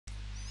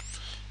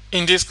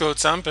In this code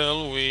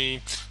sample,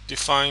 we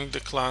define the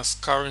class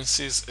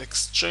currency's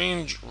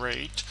exchange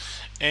rate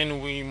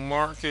and we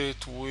mark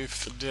it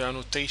with the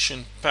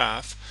annotation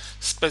path,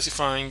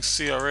 specifying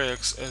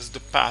CRX as the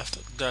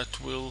path that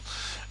will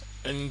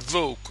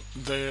invoke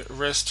the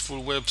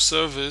REStful Web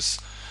Service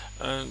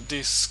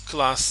this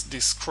class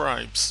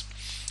describes.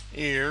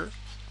 Here,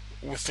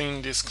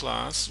 within this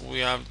class, we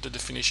have the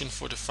definition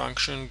for the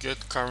function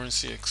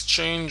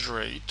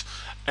getCurrencyExchangeRate,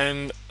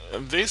 and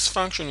this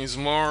function is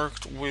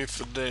marked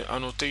with the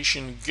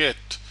annotation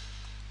get,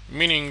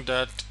 meaning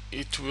that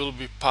it will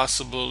be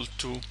possible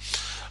to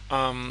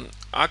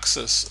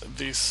access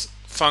this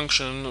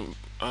function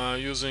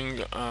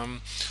using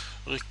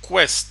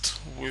request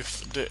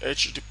with the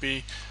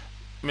HTTP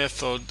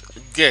method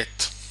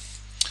get.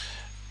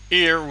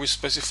 Here we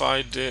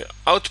specify the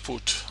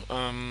output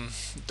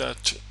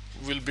that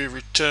will be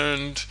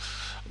returned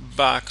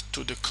back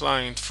to the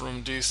client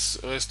from this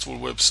RESTful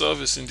web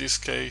service, in this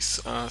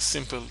case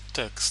simple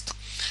text.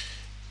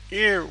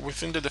 Here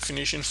within the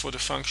definition for the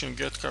function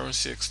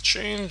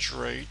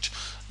getCurrencyExchangeRate,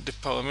 the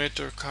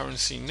parameter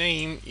currency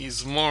name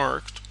is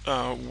marked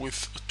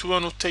with two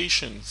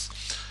annotations.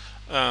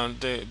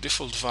 The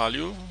default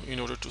value, in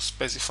order to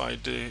specify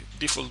the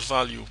default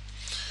value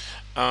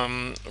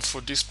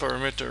for this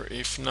parameter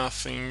if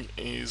nothing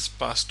is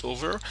passed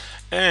over,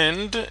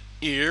 and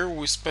here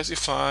we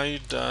specify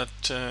that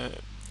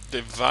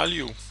the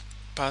value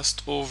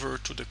passed over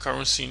to the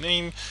currency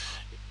name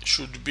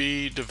should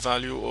be the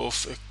value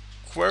of a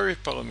query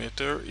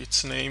parameter.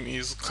 Its name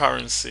is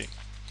currency,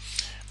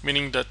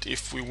 meaning that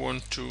if we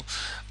want to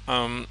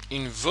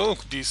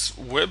invoke this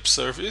web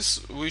service,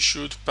 we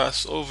should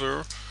pass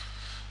over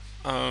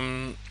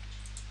a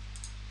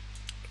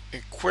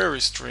query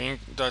string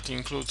that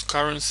includes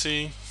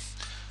currency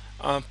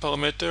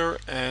parameter,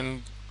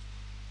 and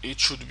it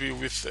should be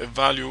with a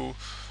value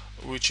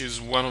which is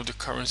one of the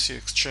currency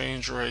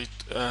exchange rate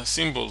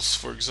symbols,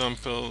 for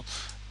example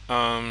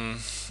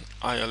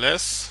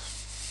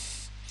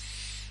ILS,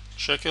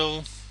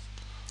 shekel,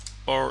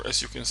 or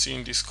as you can see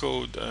in this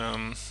code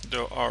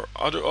there are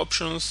other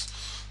options,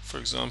 for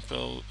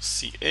example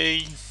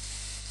CA,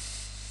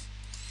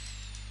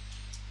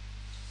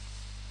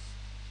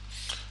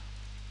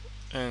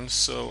 and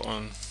so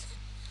on.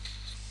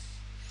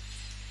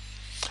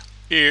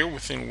 Here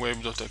within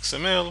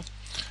web.xml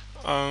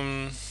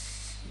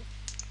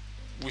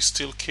we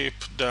still keep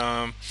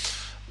the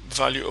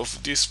value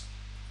of this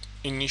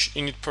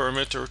init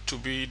parameter to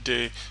be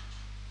the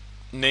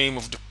name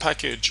of the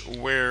package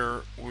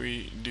where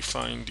we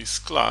define this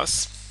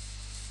class,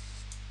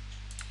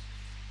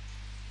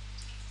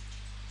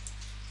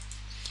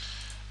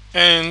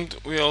 and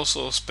we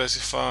also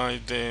specify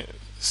the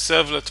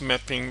servlet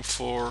mapping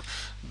for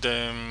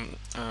the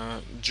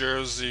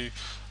Jersey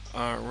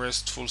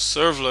RESTful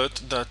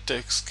servlet that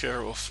takes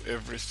care of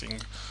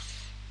everything.